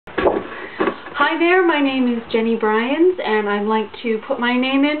Hi there, my name is Jenny Bryans and I'd like to put my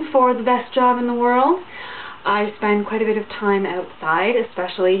name in for the best job in the world. I spend quite a bit of time outside,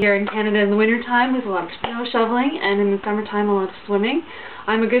 especially here in Canada in the winter time with a lot of snow shoveling, and in the summertime a lot of swimming.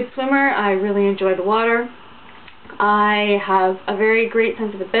 I'm a good swimmer. I really enjoy the water. I have a very great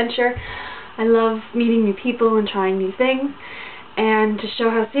sense of adventure. I love meeting new people and trying new things. And to show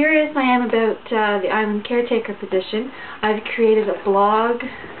how serious I am about the island caretaker position, I've created a blog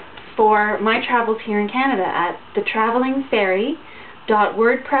for my travels here in Canada at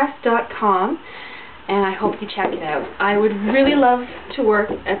thetravelingfairy.wordpress.com, and I hope you check it out. I would really love to work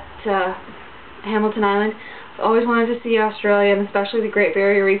at Hamilton Island. I've always wanted to see Australia, and especially the Great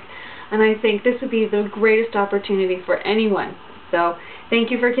Barrier Reef, and I think this would be the greatest opportunity for anyone. So thank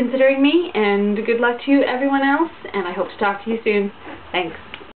you for considering me, and good luck to everyone else, and I hope to talk to you soon. Thanks.